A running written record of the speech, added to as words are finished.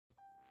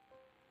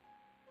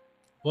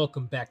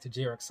Welcome back to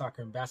JRX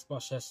Soccer and Basketball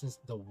Sessions,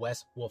 the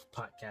West Wolf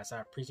Podcast.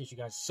 I appreciate you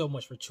guys so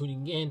much for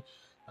tuning in.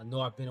 I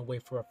know I've been away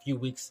for a few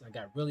weeks. I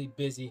got really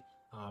busy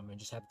and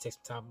just had to take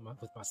some time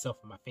with myself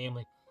and my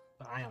family.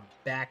 But I am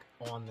back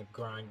on the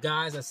grind.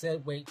 Guys, I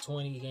said wait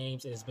 20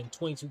 games. It has been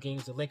 22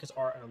 games. The Lakers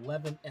are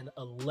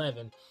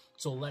 11-11.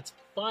 So let's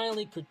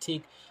finally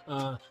critique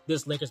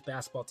this Lakers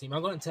basketball team.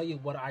 I'm going to tell you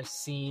what I've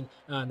seen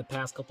in the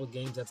past couple of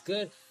games that's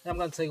good. And I'm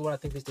going to tell you what I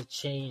think needs to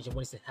change and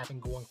what needs to happen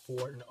going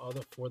forward in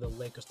order for the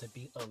Lakers to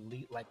be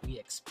elite like we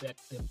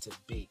expect them to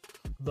be.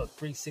 Look,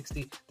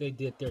 360, they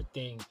did their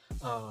thing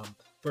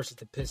versus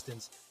the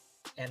Pistons.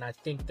 And I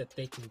think that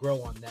they can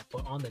grow on that.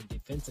 But on the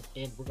defensive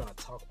end, we're going to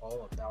talk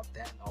all about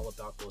that and all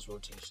about those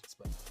rotations.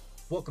 But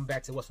welcome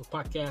back to Westbrook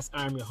Podcast.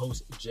 I'm your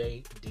host,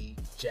 J.D.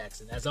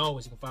 Jackson. As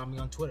always, you can find me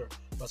on Twitter,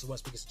 Russell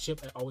Westbrook is a chip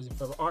at Always in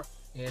Forever Art,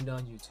 and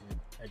on YouTube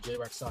at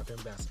JRX Soccer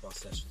and Basketball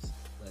Sessions.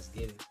 Let's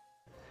get it.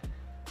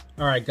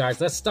 All right, guys,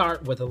 let's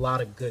start with a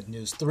lot of good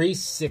news.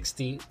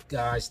 360,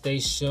 guys, they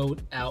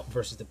showed out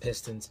versus the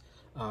Pistons.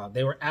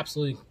 They were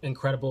absolutely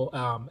incredible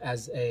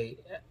as a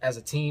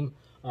team.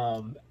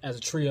 As a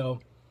trio,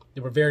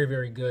 they were very,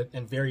 very good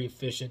and very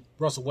efficient.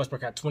 Russell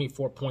Westbrook had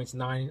 24 points,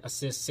 9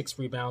 assists, 6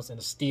 rebounds, and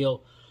a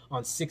steal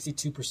on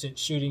 62%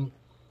 shooting.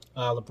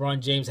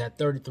 LeBron James had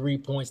 33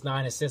 points,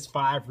 9 assists,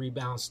 5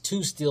 rebounds,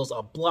 2 steals,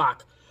 a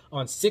block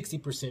on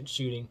 60%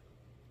 shooting.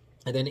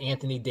 And then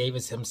Anthony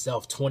Davis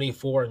himself,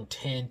 24 and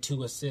 10,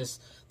 2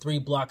 assists, 3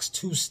 blocks,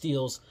 2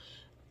 steals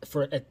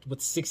with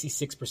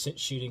 66%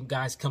 shooting.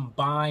 Guys,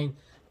 combined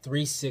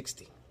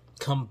 360,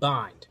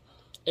 combined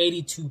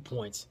 82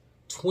 points.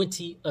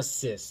 20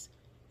 assists,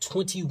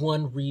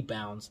 21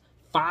 rebounds,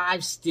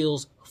 5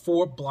 steals,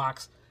 4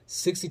 blocks,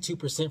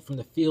 62% from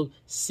the field,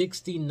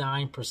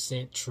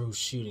 69% true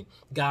shooting.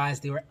 Guys,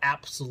 they were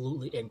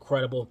absolutely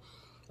incredible.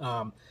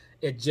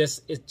 It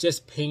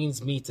just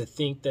pains me to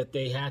think that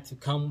they had to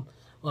come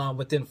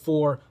within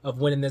 4 of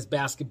winning this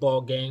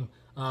basketball game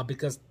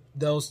because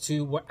those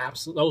three were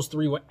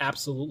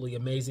absolutely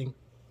amazing.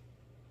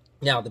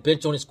 Now, the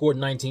bench only scored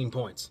 19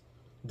 points.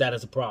 That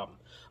is a problem.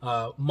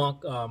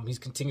 Monk, he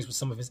continues with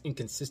some of his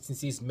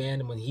inconsistencies.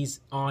 Man, when he's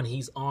on.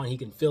 He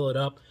can fill it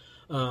up.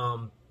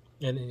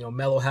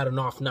 Melo had an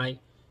off night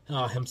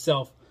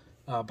himself.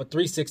 But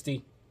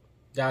 360,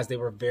 guys, they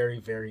were very,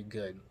 very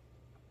good.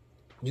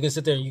 You can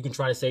sit there and you can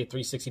try to say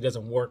 360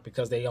 doesn't work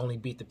because they only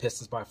beat the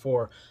Pistons by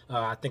 4.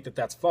 I think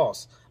that's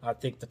false. I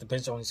think that the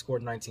bench only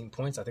scored 19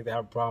 points. I think they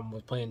have a problem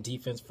with playing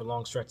defense for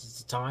long stretches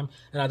of time.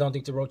 And I don't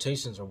think the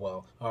rotations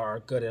are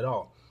good at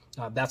all.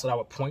 That's what I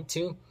would point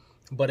to.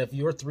 But if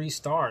your 3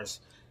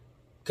 stars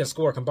can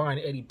score a combined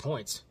 80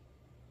 points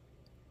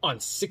on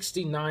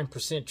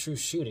 69% true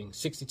shooting,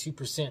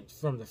 62%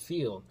 from the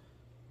field,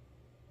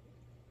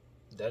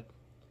 that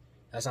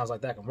sounds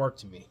like that can work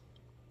to me.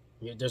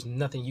 There's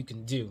nothing you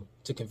can do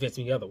to convince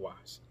me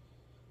otherwise.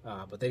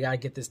 But they got to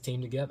get this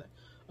team together.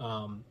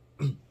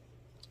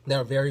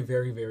 They're very,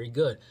 very, very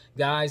good.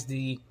 Guys,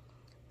 the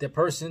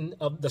person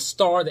of the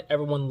star that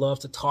everyone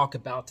loves to talk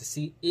about to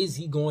see, is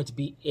he going to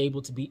be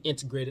able to be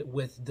integrated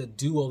with the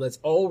duo that's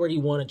already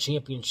won a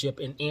championship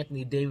in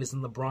Anthony Davis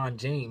and LeBron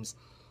James,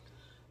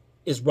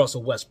 is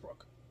Russell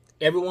Westbrook.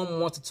 Everyone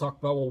wants to talk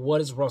about, well,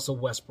 what is Russell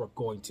Westbrook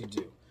going to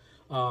do?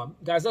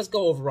 Guys, let's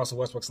go over Russell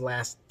Westbrook's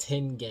last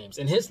 10 games.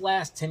 In his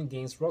last 10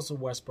 games, Russell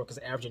Westbrook is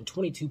averaging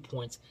 22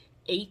 points,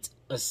 8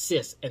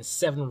 assists, and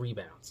 7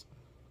 rebounds.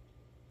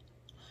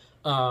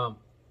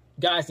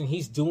 Guys, and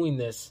he's doing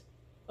this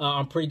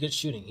on pretty good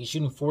shooting. He's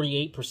shooting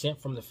 48%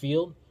 from the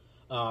field,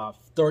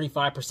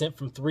 35%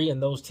 from 3 in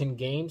those 10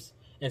 games,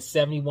 and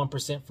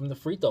 71% from the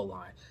free throw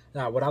line.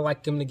 Now, would I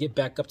like him to get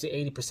back up to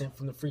 80%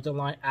 from the free throw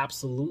line?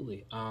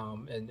 Absolutely.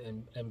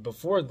 And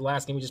before the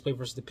last game we just played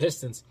versus the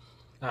Pistons,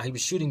 he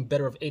was shooting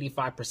better of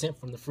 85%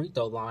 from the free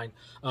throw line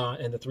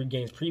in the 3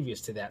 games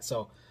previous to that.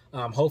 So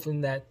I'm hoping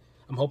that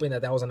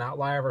was an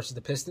outlier versus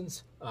the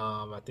Pistons.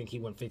 I think he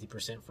went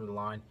 50% from the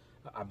line.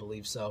 I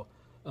believe so.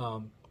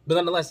 But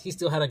nonetheless, he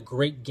still had a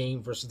great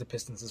game versus the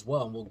Pistons as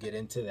well, and we'll get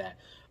into that.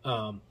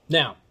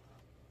 Now,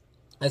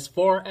 as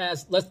far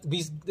as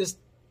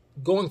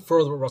going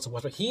further with Russell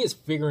Westbrook, he is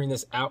figuring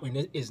this out, and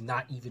it is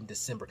not even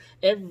December.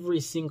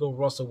 Every single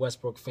Russell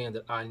Westbrook fan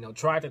that I know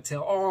tried to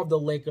tell all the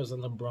Lakers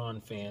and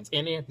LeBron fans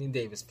and Anthony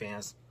Davis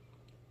fans,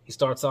 he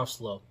starts off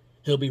slow.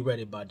 He'll be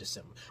ready by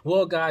December.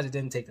 Well, guys, it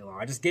didn't take that long.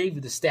 I just gave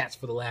you the stats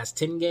for the last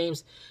 10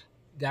 games.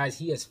 Guys,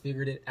 he has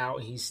figured it out,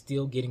 and he's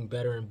still getting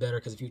better and better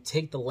because if you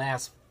take the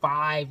last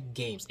 5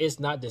 games, it's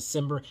not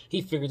December.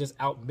 He figured this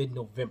out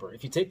mid-November.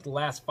 If you take the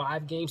last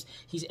 5 games,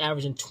 he's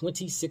averaging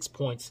 26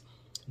 points,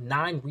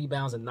 9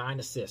 rebounds, and 9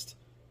 assists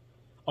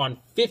on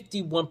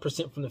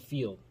 51% from the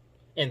field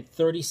and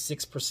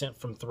 36%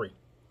 from 3.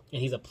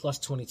 And he's a plus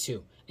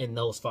 22 in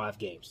those 5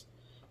 games.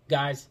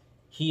 Guys,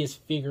 he is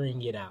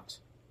figuring it out.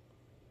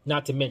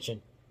 Not to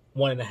mention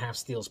 1.5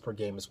 steals per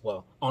game as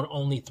well on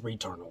only 3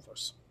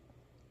 turnovers.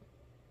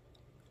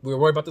 We were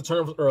worried about the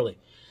turnovers early.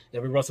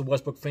 Every Russell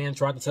Westbrook fan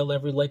tried to tell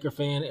every Laker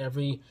fan,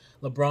 every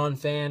LeBron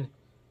fan,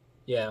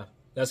 yeah,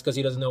 that's because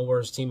he doesn't know where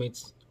his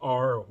teammates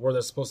are, or where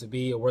they're supposed to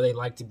be, or where they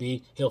like to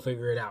be, he'll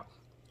figure it out.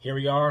 Here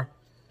we are,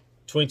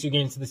 22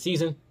 games to the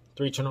season,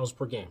 3 turnovers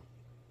per game.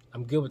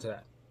 I'm good with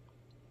that.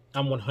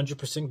 I'm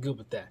 100% good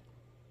with that.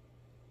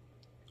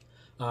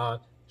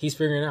 He's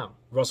figuring it out.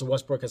 Russell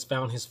Westbrook has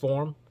found his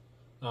form,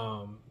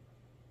 and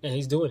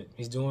he's doing it.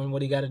 He's doing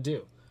what he got to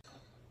do.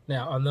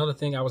 Now, another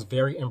thing I was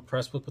very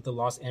impressed with the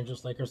Los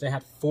Angeles Lakers, they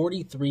had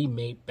 43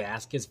 made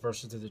baskets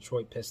versus the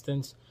Detroit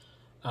Pistons,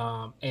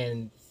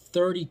 and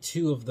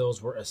 32 of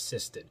those were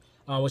assisted,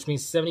 which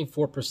means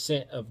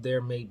 74% of their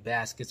made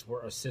baskets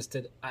were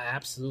assisted. I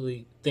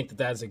absolutely think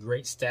that is a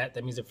great stat.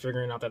 That means they're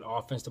figuring out that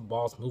offense, the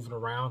ball's moving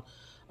around,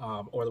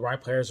 or the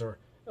right players are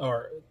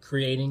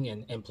creating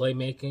and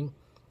playmaking,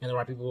 and the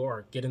right people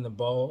are getting the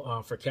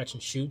ball for catch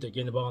and shoot. They're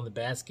getting the ball in the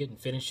basket and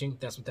finishing.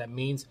 That's what that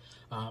means.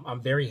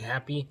 I'm very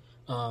happy.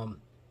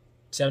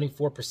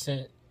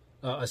 74%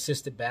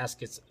 assisted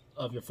baskets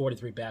of your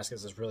 43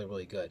 baskets is really,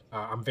 really good.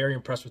 I'm very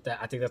impressed with that.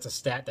 I think that's a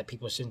stat that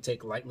people shouldn't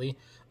take lightly.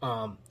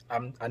 I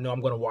know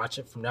I'm going to watch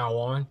it from now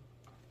on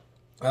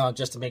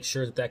just to make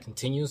sure that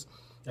continues.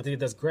 I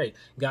think that's great.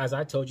 Guys,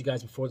 I told you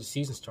guys before the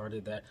season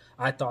started that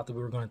I thought that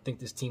we were going to think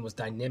this team was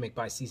dynamic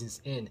by season's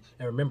end.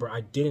 And remember,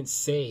 I didn't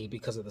say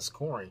because of the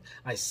scoring.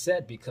 I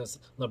said because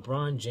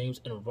LeBron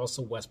James and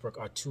Russell Westbrook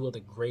are 2 of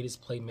the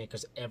greatest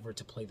playmakers ever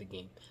to play the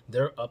game.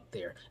 They're up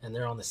there, and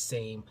they're on the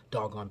same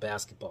doggone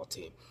basketball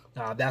team.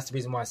 That's the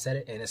reason why I said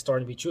it, and it's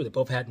starting to be true. They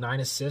both had 9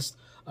 assists.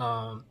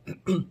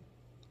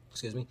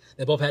 Excuse me.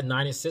 They both had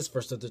 9 assists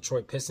versus the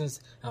Detroit Pistons.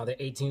 They're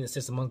 18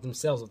 assists among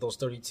themselves of those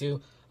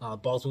 32.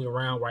 Balls moving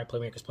around, right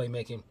playmakers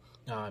playmaking,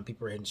 and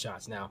people are hitting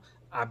shots. Now,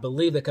 I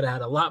believe they could have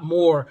had a lot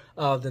more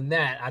than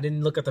that. I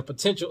didn't look at the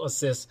potential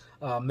assists.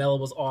 Melo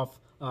was off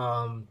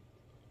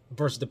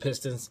versus the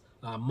Pistons.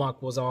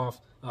 Monk was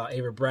off.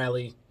 Avery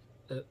Bradley.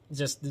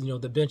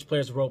 The bench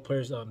players, the role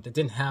players that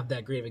didn't have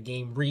that great of a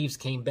game. Reeves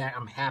came back.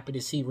 I'm happy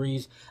to see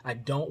Reeves. I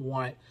don't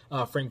want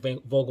Frank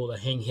Vogel to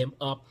hang him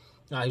up.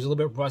 He's a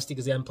little bit rusty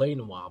because he hasn't played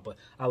in a while, but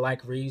I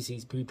like Reeves. He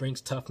brings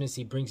toughness,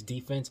 he brings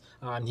defense,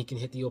 and he can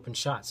hit the open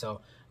shot.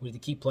 So we need to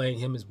keep playing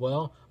him as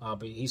well.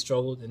 But he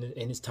struggled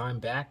in his time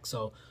back.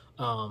 So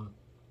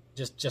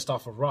just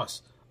off of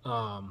Russ,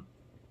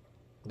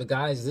 the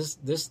guys,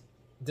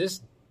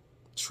 this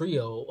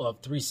trio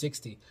of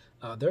 360,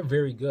 they're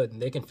very good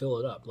and they can fill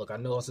it up. Look, I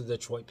know it's the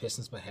Detroit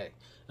Pistons, but hey,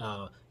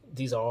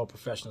 these are all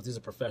professionals. These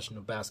are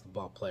professional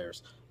basketball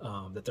players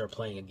that they're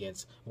playing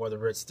against,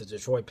 whether it's the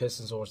Detroit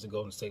Pistons or it's the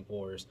Golden State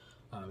Warriors.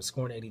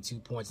 Scoring 82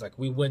 points, like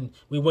we wouldn't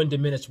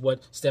diminish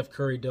what Steph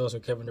Curry does or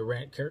Kevin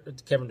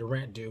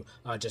Durant do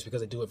just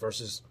because they do it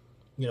versus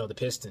the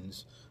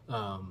Pistons.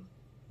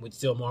 We'd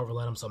still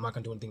marvel at them, so I'm not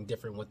going to do anything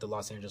different with the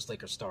Los Angeles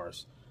Lakers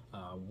stars.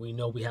 We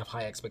know we have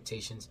high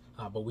expectations,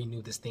 but we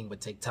knew this thing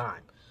would take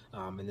time.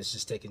 And it's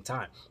just taking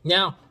time.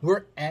 Now,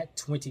 we're at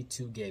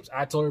 22 games.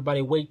 I told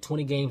everybody, wait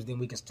 20 games, then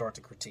we can start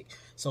to critique.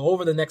 So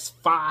over the next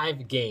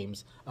 5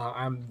 games,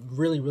 I'm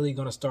really, really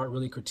going to start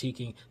really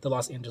critiquing the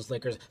Los Angeles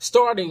Lakers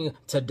starting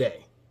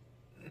today.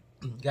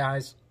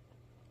 Guys,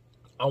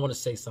 I want to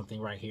say something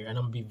right here, and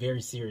I'm going to be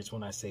very serious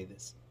when I say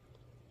this.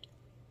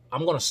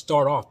 I'm going to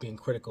start off being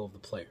critical of the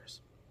players.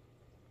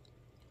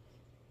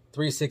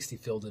 360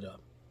 filled it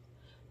up.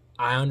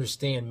 I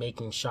understand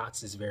making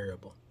shots is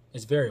variable.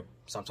 It's variable.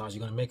 Sometimes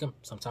you're going to make them.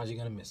 Sometimes you're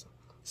going to miss them.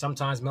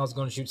 Sometimes Mel's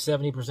going to shoot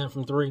 70%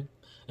 from 3,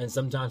 and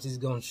sometimes he's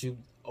going to shoot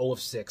 0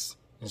 of 6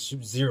 and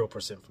shoot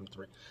 0% from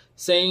 3.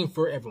 Same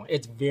for everyone.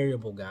 It's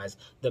variable, guys.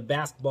 The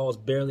basketball is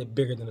barely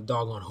bigger than the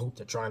doggone hoop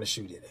they're trying to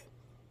shoot it at.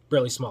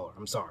 Barely smaller.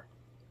 I'm sorry.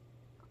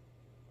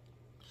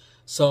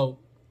 So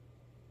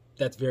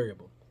that's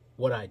variable.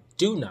 What I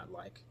do not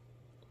like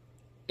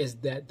is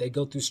that they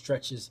go through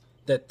stretches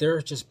that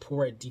they're just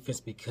poor at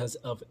defense because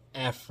of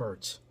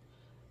effort.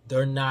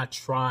 They're not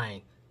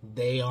trying.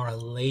 They are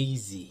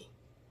lazy.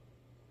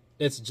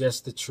 It's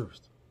just the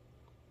truth.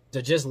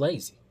 They're just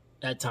lazy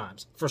at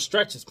times. For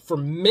stretches, for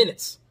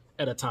minutes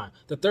at a time.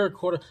 The third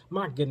quarter,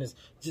 my goodness,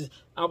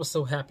 I was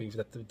so happy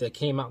that they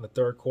came out in the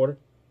third quarter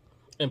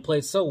and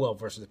played so well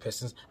versus the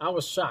Pistons. I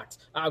was shocked.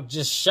 I was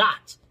just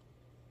shocked.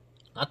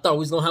 I thought we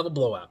was going to have a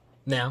blowout.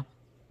 Now,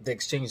 they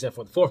exchanged that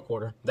for the fourth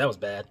quarter. That was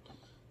bad.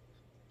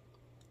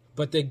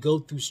 But they go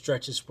through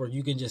stretches where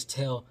you can just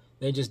tell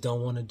they just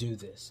don't want to do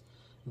this.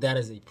 That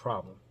is a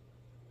problem.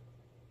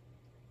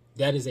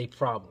 That is a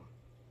problem.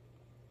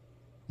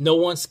 No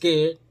one's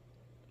scared.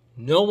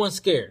 No one's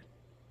scared.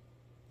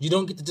 You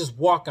don't get to just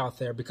walk out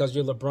there because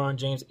you're LeBron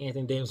James,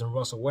 Anthony Davis, and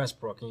Russell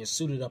Westbrook, and you're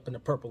suited up in the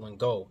purple and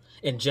gold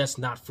and just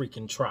not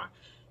freaking try.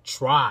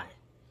 Try.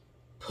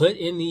 Put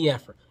in the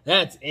effort.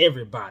 That's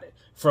everybody.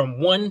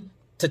 From 1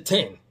 to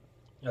 10.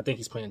 I think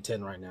he's playing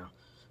 10 right now.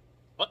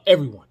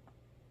 Everyone.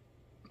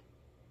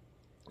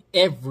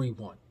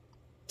 Everyone.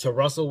 To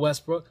Russell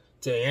Westbrook,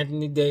 to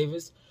Anthony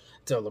Davis,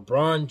 to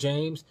LeBron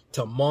James,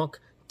 to Monk,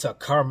 to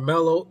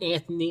Carmelo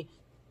Anthony,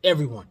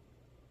 everyone.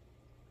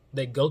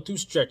 They go through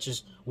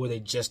stretches where they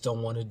just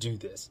don't want to do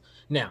this.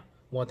 Now,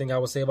 one thing I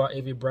would say about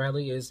Avery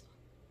Bradley is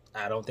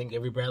I don't think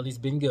Avery Bradley's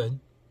been good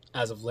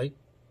as of late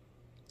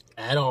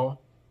at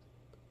all,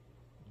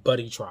 but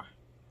he tried.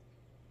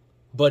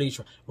 but he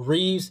tries.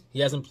 Reeves, he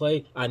hasn't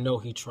played. I know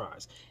he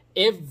tries.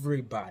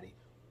 Everybody,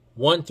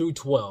 1 through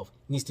 12,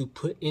 needs to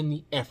put in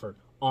the effort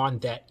on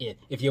that end.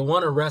 If you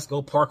want to rest,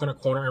 go park in a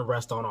corner and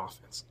rest on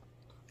offense,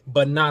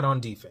 but not on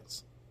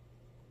defense.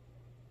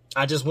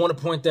 I just want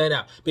to point that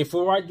out.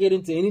 Before I get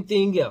into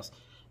anything else,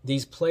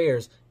 these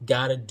players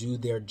got to do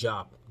their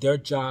job. Their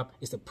job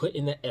is to put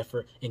in the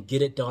effort and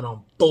get it done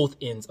on both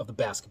ends of the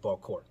basketball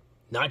court,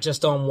 not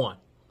just on one.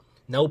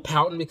 No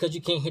pouting because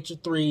you can't hit your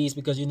threes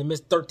because you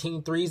missed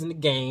 13 threes in the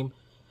game.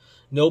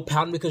 No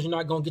pouting because you're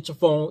not going to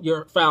get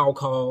your foul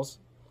calls.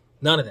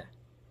 None of that.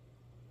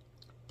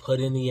 Put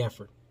in the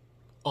effort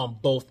on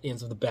both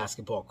ends of the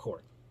basketball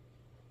court.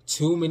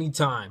 Too many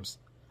times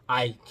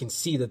I can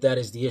see that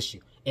is the issue.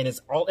 And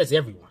it's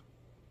everyone.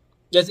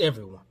 It's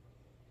everyone.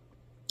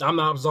 I'm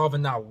not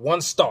absolving not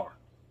one star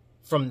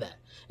from that.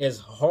 As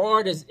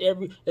hard as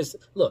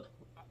look,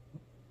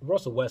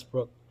 Russell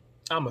Westbrook,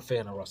 I'm a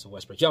fan of Russell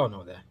Westbrook. Y'all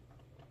know that.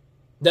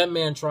 That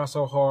man tries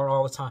so hard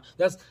all the time.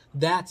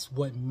 That's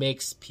what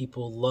makes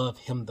people love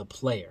him, the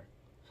player.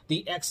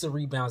 The extra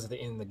rebounds at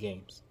the end of the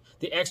games.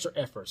 The extra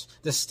efforts.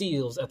 The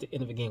steals at the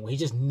end of the game when he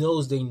just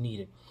knows they need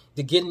it.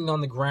 The getting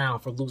on the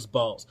ground for loose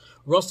balls.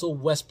 Russell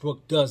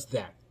Westbrook does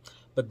that.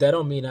 But that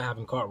don't mean I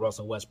haven't caught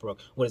Russell Westbrook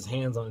with his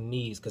hands on his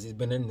knees because he's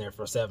been in there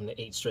for 7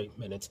 to 8 straight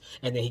minutes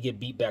and then he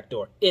get beat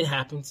backdoor. It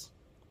happens.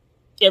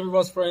 Every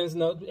Russ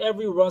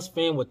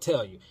fan would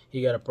tell you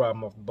he got a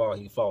problem off the ball.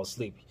 He falls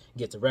asleep,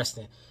 gets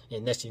arrested,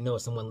 and next you know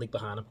someone leaked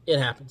behind him. It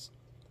happens.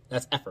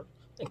 That's effort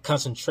and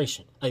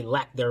concentration, a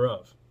lack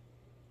thereof.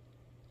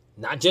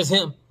 Not just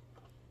him.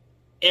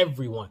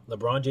 Everyone.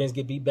 LeBron James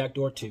get beat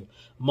backdoor too.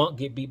 Monk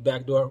get beat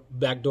backdoor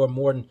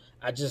more than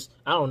I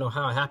don't know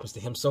how it happens to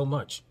him so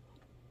much.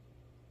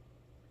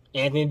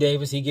 Anthony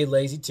Davis, he get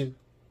lazy too.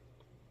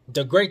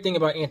 The great thing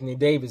about Anthony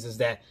Davis is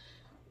that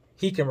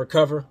he can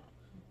recover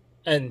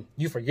and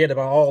you forget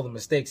about all the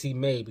mistakes he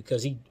made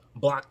because he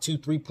blocked 2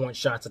 3-point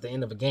shots at the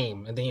end of a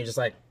game. And then you're just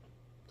like,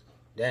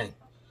 dang,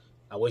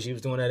 I wish he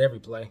was doing that every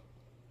play.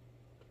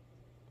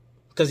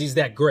 Because he's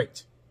that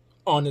great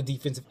on the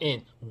defensive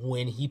end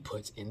when he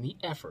puts in the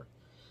effort.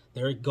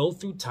 They go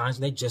through times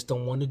and they just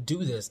don't want to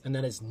do this, and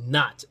that is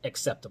not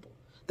acceptable.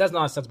 That's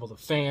not acceptable to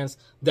fans.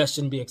 That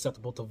shouldn't be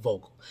acceptable to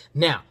Vogel.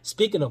 Now,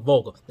 speaking of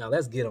Vogel, now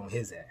let's get on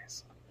his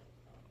ass.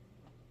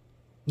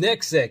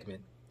 Next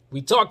segment,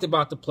 we talked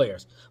about the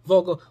players.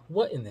 Vogel,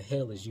 what in the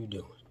hell is you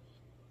doing?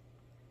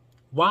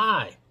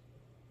 Why?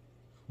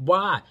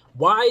 Why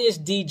is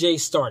DJ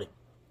starting?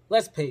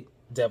 Let's play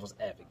devil's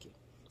advocate.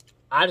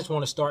 I just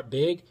want to start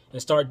big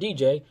and start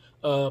DJ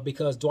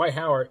because Dwight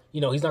Howard,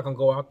 he's not going to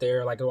go out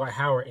there like Dwight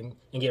Howard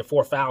and get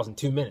 4 fouls in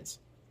 2 minutes.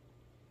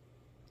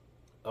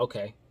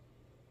 Okay.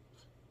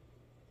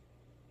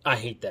 I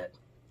hate that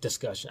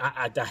discussion.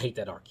 I hate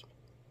that argument.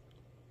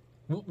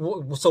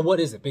 So what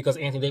is it? Because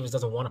Anthony Davis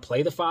doesn't want to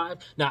play the 5?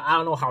 Now, I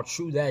don't know how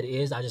true that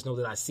is. I just know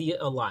that I see it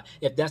a lot.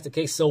 If that's the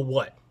case, so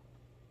what?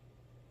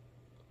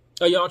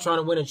 Are y'all trying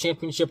to win a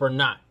championship or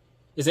not?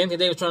 Is Anthony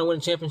Davis trying to win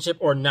a championship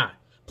or not?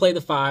 Play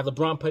the 5.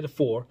 LeBron play the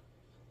 4.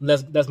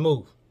 Let's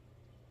move.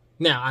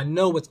 Now, I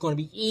know it's going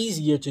to be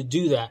easier to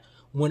do that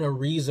when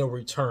Ariza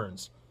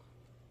returns.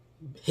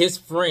 His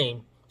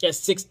frame at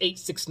 6'8",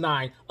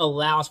 6'9"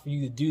 allows for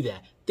you to do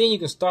that. Then you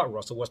can start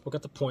Russell Westbrook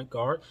at the point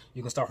guard.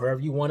 You can start whoever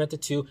you want at the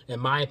 2. In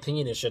my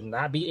opinion, it should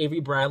not be Avery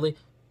Bradley.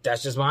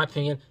 That's just my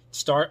opinion.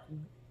 Start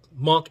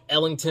Monk,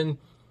 Ellington,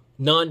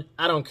 Nunn.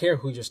 I don't care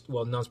who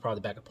Nunn's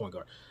probably back at point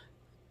guard.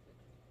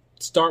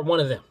 Start one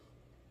of them.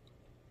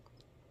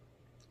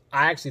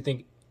 I actually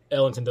think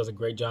Ellington does a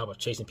great job of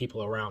chasing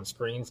people around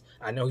screens.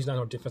 I know he's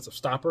not a defensive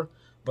stopper,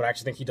 but I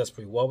actually think he does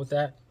pretty well with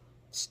that.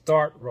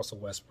 Start Russell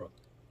Westbrook,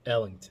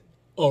 Ellington,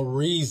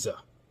 Ariza,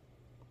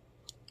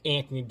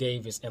 Anthony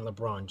Davis, and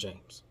LeBron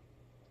James,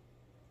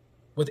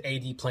 with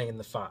AD playing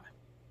the 5.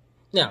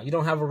 Now, you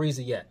don't have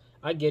Ariza yet.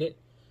 I get it.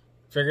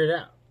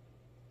 Figure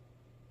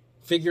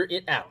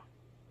it out.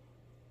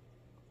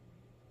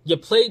 You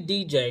play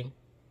DJ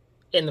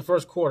in the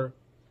first quarter,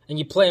 and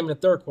you play him in the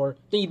third quarter,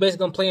 then you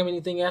basically don't play him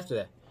anything after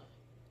that.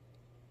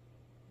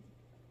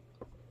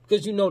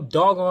 Because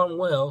doggone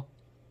well,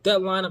 that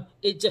lineup,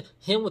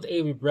 him with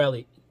Avery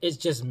Bradley, it's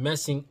just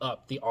messing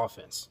up the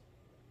offense.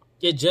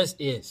 It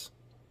just is.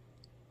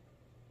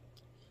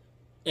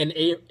 And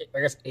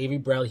I guess Avery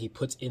Bradley, he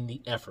puts in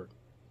the effort.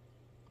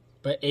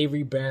 But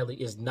Avery Bradley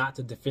is not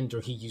the defender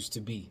he used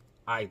to be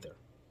either.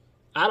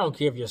 I don't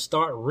care if you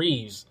start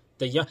Reeves,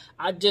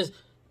 I just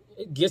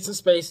get some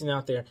spacing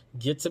out there,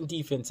 get some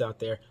defense out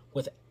there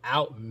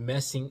without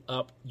messing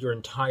up your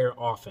entire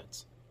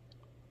offense.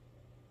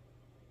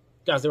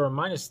 Guys, they were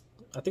like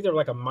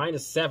a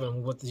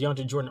 -7 with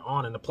DeAndre Jordan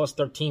on and a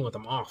 +13 with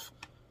them off.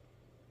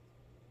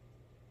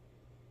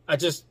 I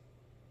just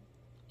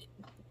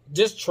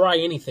try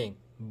anything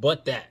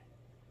but that.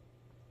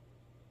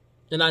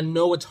 And I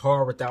know it's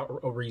hard without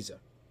Ariza.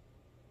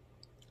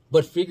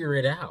 But figure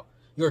it out.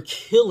 You're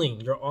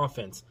killing your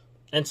offense.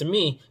 And to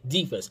me,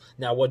 defense.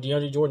 Now, what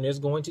DeAndre Jordan is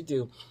going to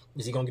do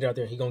is he's going to get out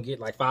there. He's going to get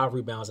like 5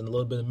 rebounds in a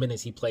little bit of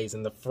minutes he plays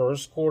in the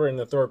first quarter and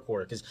the third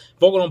quarter. Because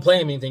Vogel don't play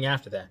him anything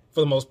after that,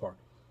 for the most part.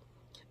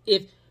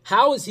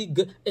 How is he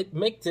good?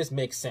 Make this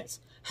make sense.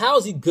 How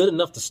is he good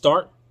enough to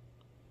start,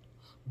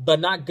 but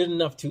not good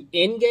enough to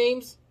end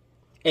games,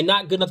 and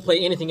not good enough to play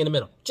anything in the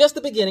middle? Just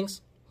the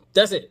beginnings.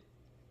 That's it.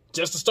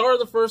 Just the start of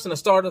the first and the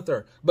start of the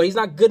third. But he's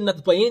not good enough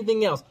to play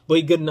anything else, but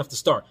he's good enough to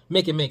start.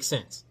 Make it make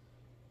sense.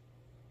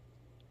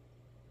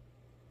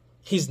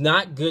 He's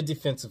not good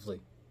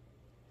defensively.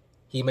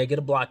 He may get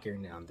a block here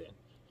now and then.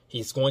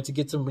 He's going to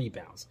get some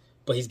rebounds.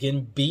 But he's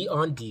getting beat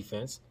on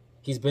defense.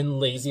 He's been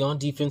lazy on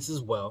defense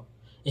as well.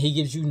 And he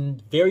gives you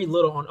very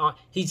little on.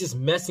 He's just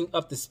messing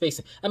up the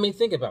spacing. I mean,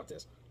 think about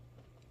this.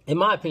 In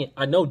my opinion,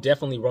 I know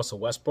definitely Russell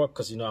Westbrook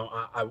because,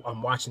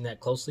 I'm watching that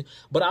closely.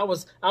 But I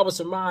was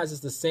surmised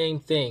it's the same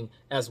thing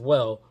as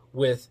well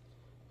with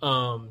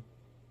LeBron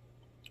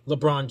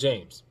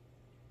James.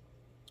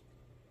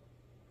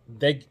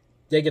 They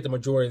get the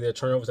majority of their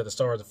turnovers at the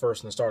start of the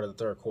first and the start of the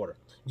third quarter.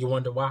 You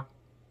wonder why?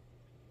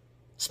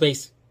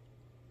 Space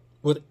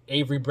with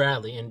Avery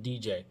Bradley and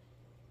DJ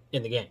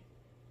in the game.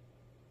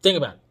 Think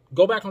about it.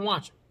 Go back and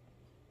watch it.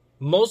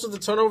 Most of the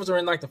turnovers are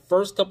in like the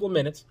first couple of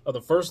minutes of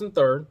the first and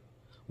third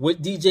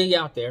with DJ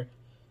out there,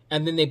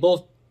 and then they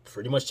both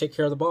pretty much take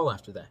care of the ball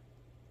after that.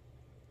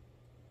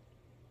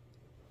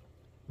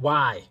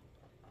 Why?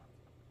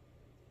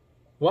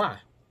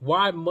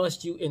 Why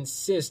must you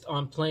insist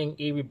on playing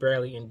Avery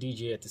Bradley and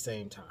DJ at the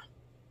same time?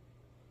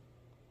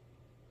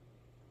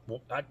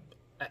 Well,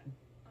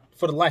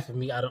 for the life of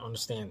me, I don't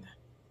understand that.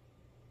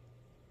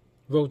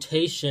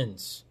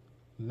 Rotations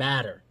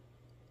matter.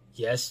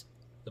 Yes,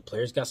 the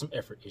players got some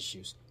effort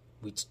issues.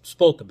 We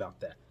spoke about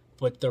that.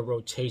 But the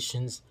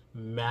rotations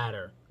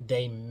matter.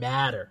 They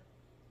matter.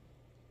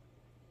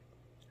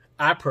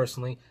 I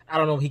don't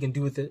know what he can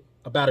do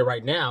about it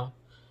right now,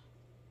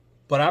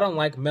 but I don't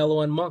like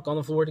Melo and Monk on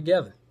the floor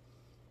together.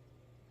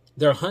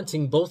 They're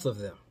hunting both of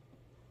them.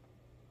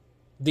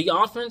 The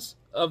offense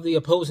of the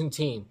opposing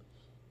team,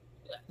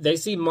 they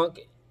see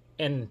Monk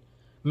and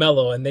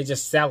Melo and they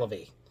just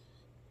salivate.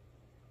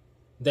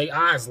 Their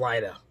eyes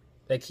light up.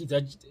 They keep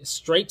that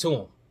straight to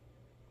him.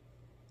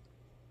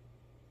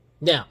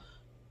 Now,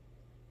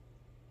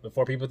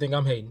 before people think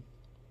I'm hating,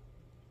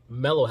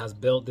 Melo has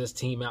bailed this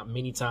team out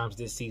many times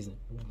this season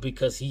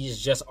because he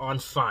is just on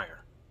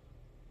fire.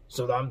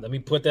 So let me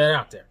put that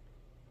out there.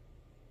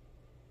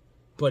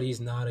 But he's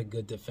not a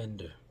good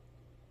defender.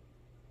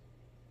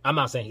 I'm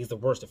not saying he's the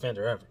worst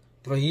defender ever,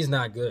 but he's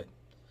not good.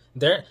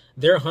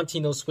 They're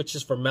hunting those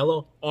switches for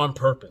Melo on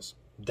purpose.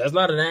 That's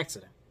not an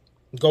accident.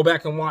 Go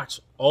back and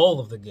watch all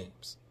of the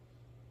games.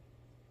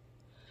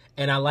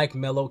 And I like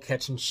Melo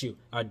catch and shoot.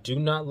 I do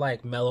not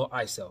like Melo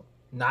ISO.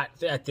 Not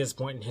at this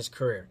point in his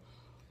career.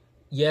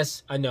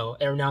 Yes, I know.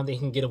 Every now and then he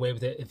can get away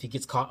with it if he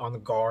gets caught on the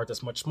guard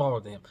that's much smaller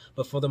than him.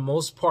 But for the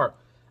most part,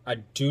 I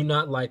do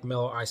not like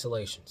Melo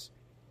isolations.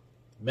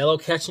 Melo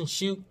catch and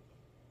shoot,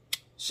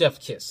 chef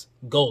kiss,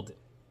 golden.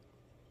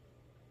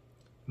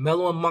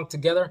 Melo and Monk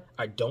together,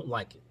 I don't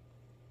like it.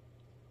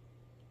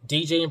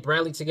 DJ and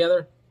Bradley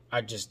together,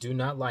 I just do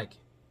not like it.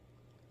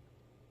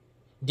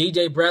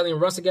 DJ, Bradley,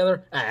 and Russ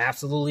together, I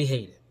absolutely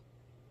hate it.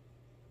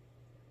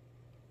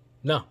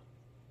 No.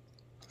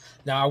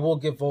 Now, I will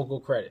give Vogel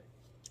credit.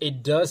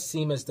 It does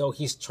seem as though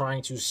he's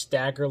trying to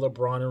stagger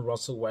LeBron and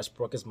Russell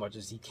Westbrook as much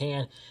as he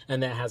can,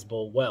 and that has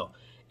bode well.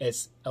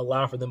 It's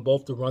allowed for them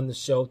both to run the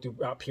show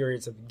throughout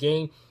periods of the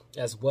game,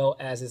 as well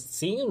as it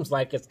seems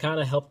like it's kind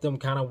of helped them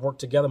kind of work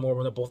together more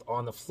when they're both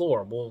on the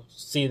floor. We'll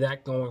see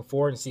that going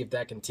forward and see if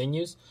that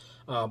continues.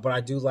 But I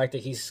do like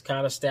that he's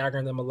kind of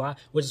staggering them a lot,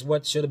 which is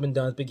what should have been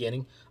done at the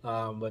beginning.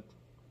 But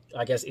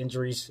I guess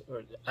injuries,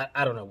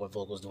 I don't know what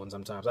Vogel's doing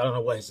sometimes. I don't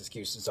know what his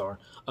excuses are.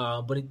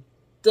 But it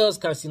does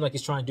kind of seem like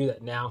he's trying to do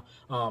that now.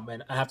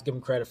 And I have to give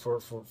him credit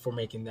for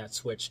making that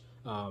switch.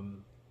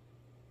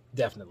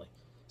 Definitely.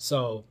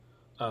 So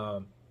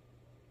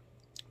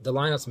the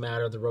lineups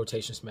matter. The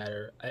rotations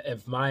matter.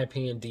 In my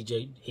opinion,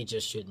 DJ, he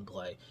just shouldn't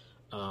play.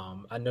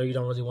 I know you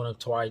don't really want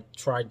to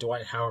try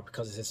Dwight Howard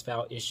because of his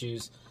foul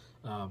issues.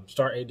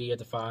 Start AD at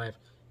the 5.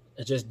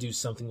 And just do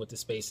something with the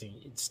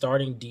spacing.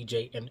 Starting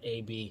DJ and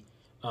AB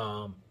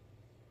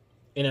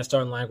in that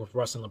starting line with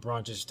Russ and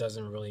LeBron just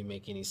doesn't really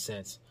make any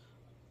sense,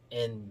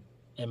 in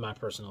my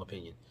personal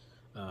opinion.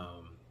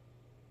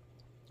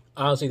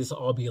 Honestly, this will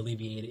all be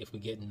alleviated if we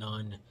get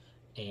Nunn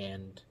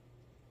and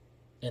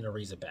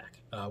Ariza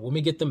back. When we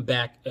get them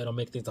back, it'll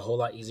make things a whole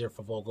lot easier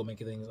for Vogel, make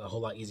things a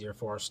whole lot easier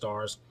for our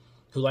stars,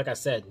 who, like I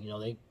said,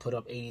 they put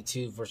up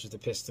 82 versus the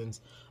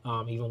Pistons,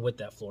 even with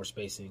that floor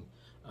spacing.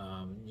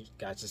 You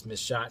guys just miss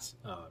shots.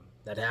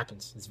 That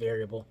happens. It's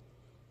variable.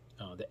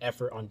 The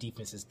effort on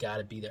defense has got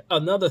to be there.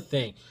 Another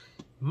thing,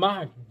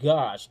 my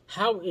gosh,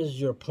 how is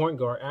your point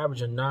guard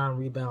averaging 9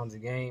 rebounds a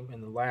game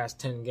in the last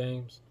 10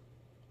 games?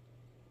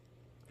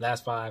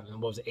 Last 5, and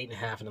what was it,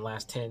 8.5 in the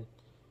last 10?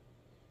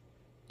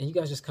 And you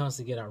guys just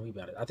constantly get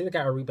out-rebounded. I think they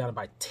got out-rebounded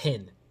by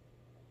 10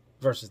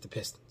 versus the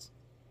Pistons.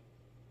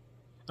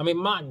 I mean,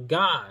 my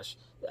gosh,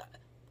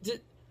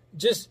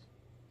 Just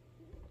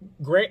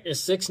Grant is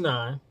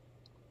 6'9",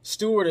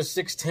 Stewart is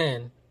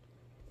 6'10".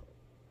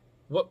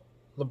 What?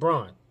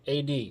 LeBron,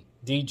 AD,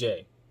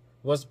 DJ.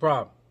 What's the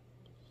problem?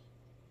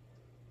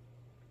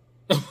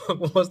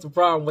 What's the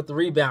problem with the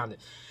rebounding?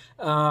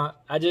 I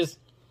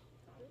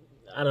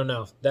don't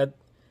know.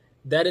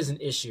 That is an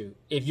issue.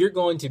 If you're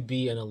going to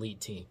be an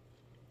elite team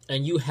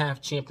and you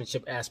have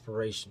championship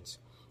aspirations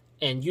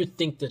and you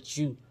think that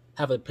you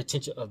have a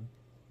potential of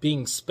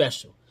being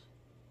special,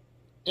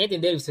 Anthony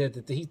Davis said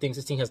that he thinks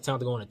his team has time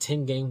to go on a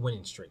 10-game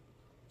winning streak.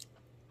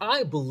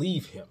 I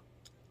believe him.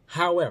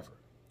 However,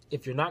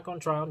 if you're not going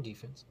to try on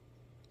defense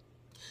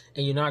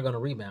and you're not going to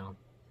rebound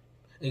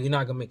and you're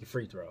not going to make your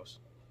free throws,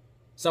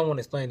 someone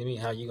explain to me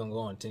how you're going to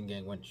go on a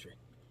 10-game winning streak.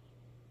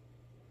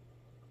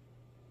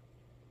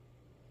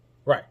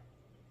 Right.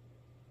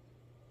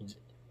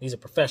 These are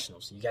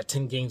professionals. You got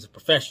 10 games of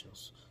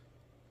professionals.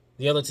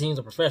 The other teams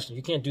are professional.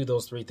 You can't do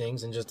those three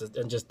things and just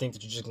think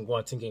that you're just going to go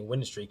on a 10-game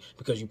winning streak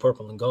because you're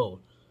purple and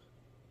gold.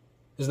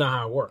 It's not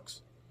how it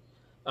works.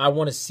 I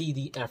want to see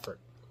the effort.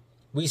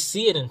 We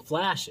see it in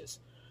flashes.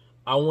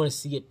 I want to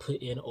see it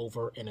put in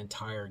over an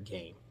entire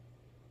game.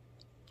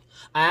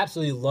 I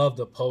absolutely love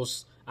the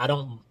posts. I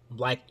don't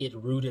like it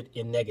rooted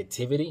in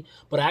negativity,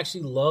 but I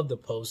actually love the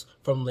posts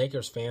from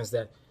Lakers fans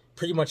that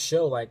pretty much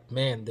show, like,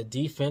 man, the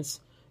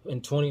defense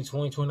in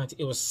 2020, 2019,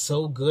 it was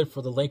so good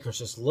for the Lakers.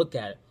 Just look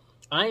at it.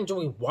 I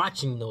enjoy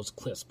watching those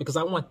clips because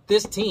I want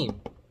this team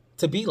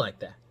to be like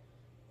that.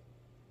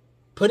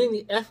 Put in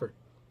the effort.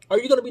 Are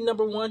you going to be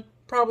number one?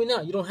 Probably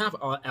not. You don't have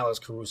Alex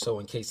Caruso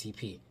and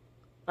KCP.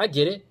 I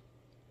get it.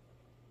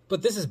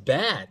 But this is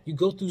bad. You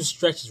go through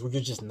stretches where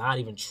you're just not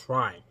even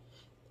trying.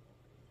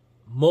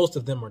 Most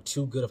of them are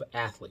too good of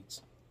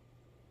athletes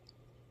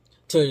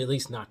to at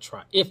least not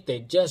try. If they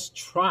just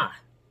try,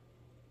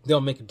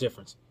 they'll make a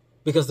difference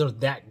because they're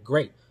that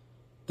great.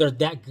 They're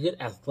that good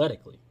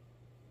athletically.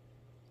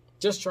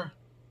 Just try.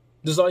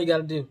 This is all you got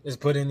to do is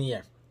put in the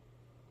effort.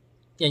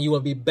 And you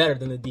will be better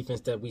than the defense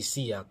that we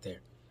see out there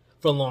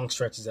for long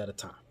stretches at a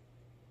time.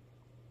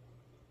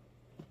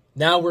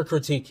 Now we're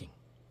critiquing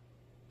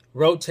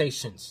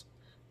rotations,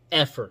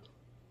 effort.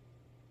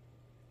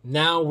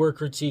 Now we're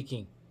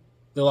critiquing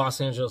the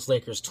Los Angeles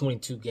Lakers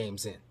 22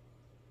 games in.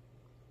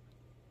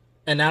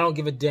 And I don't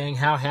give a dang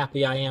how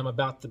happy I am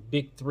about the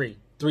big three.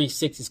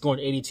 360 scoring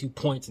 82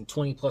 points and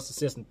 20-plus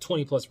assists and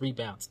 20-plus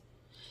rebounds.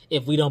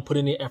 If we don't put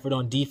any effort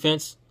on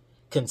defense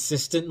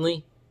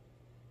consistently,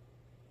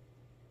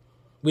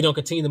 we don't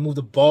continue to move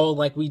the ball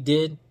like we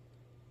did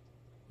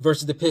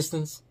versus the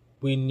Pistons,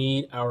 we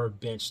need our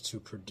bench to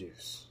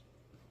produce.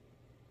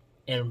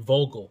 And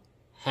Vogel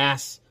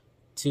has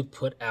to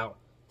put out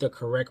the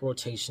correct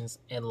rotations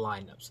and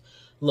lineups.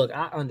 Look,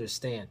 I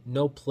understand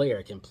no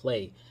player can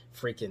play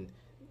freaking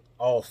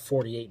all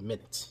 48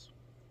 minutes.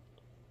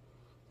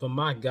 But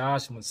my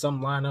gosh, when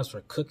some lineups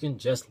are cooking,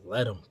 just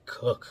let them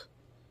cook.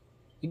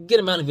 You can get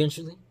them out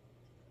eventually.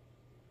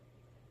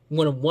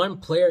 When one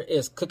player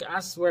is cooking, I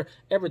swear,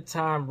 every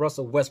time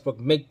Russell Westbrook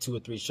make 2 or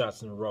 3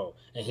 shots in a row,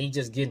 and he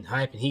just getting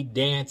hype, and he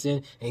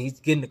dancing, and he's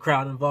getting the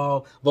crowd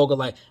involved, Vogel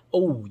like,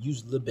 oh, you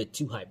was a little bit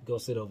too hype. Go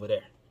sit over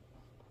there.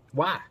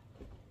 Why?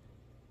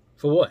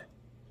 For what?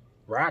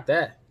 Right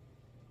that.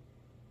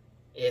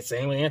 It's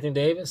same with Anthony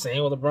Davis,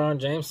 same with LeBron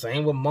James,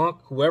 same with Monk,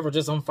 whoever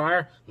just on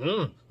fire.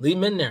 Leave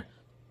them in there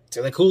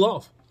till they cool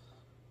off.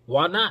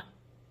 Why not?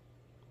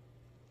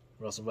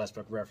 Russell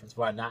Westbrook reference.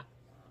 Why not?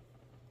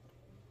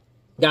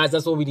 Guys,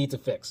 that's what we need to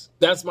fix.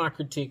 That's my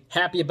critique.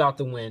 Happy about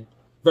the win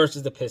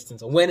versus the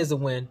Pistons. A win is a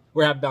win.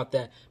 We're happy about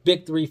that.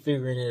 Big three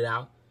figuring it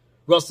out.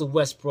 Russell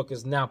Westbrook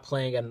is now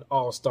playing at an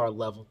all-star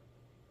level.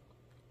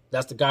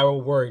 That's the guy we're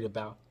worried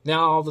about.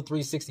 Now all the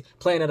 360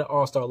 playing at an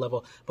all-star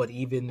level, but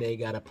even they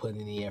got to put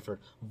in the effort.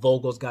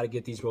 Vogel's got to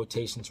get these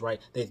rotations right.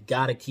 They've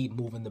got to keep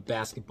moving the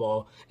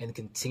basketball and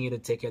continue to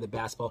take care of the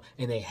basketball,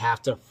 and they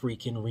have to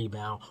freaking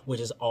rebound, which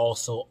is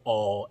also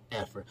all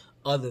effort.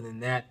 Other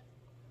than that,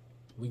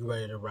 we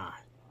ready to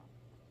ride.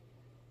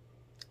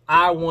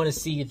 I want to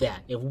see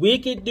that. If we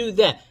can do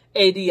that,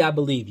 AD, I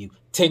believe you.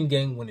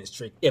 10-game winning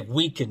streak. If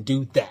we can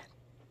do that.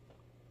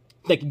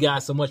 Thank you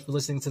guys so much for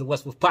listening to the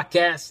West Wolf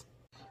Podcast.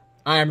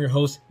 I am your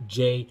host,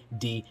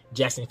 J.D.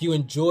 Jackson. If you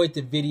enjoyed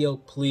the video,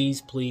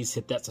 please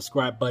hit that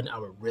subscribe button. I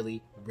would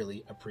really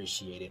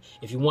appreciate it.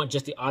 If you want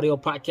just the audio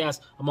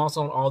podcast, I'm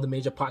also on all the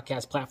major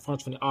podcast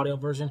platforms for the audio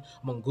version.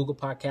 I'm on Google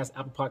Podcasts,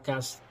 Apple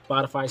Podcasts,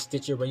 Spotify,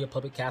 Stitcher, Radio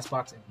Public,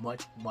 CastBox, and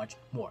much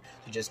more.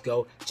 So just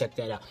go check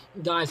that out.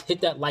 Guys,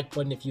 hit that like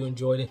button if you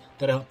enjoyed it.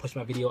 That'll help push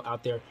my video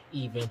out there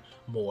even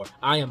more.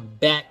 I am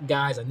back,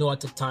 guys. I know I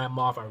took time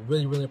off. I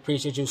really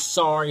appreciate you.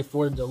 Sorry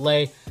for the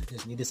delay.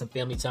 Just needed some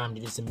family time,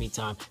 needed some me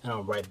time, and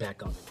I'm right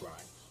back on the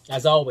grind.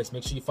 As always,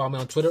 make sure you follow me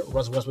on Twitter,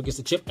 Russell Westbrook Gets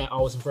the Chip, at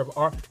Always and Forever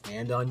R,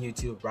 and on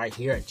YouTube, right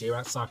here at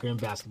J-Rock Soccer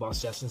and Basketball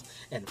Sessions,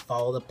 and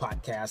follow the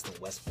podcast, the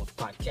West Wolf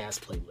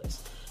Podcast playlist.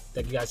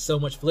 Thank you guys so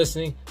much for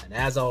listening, and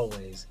as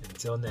always,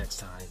 until next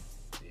time,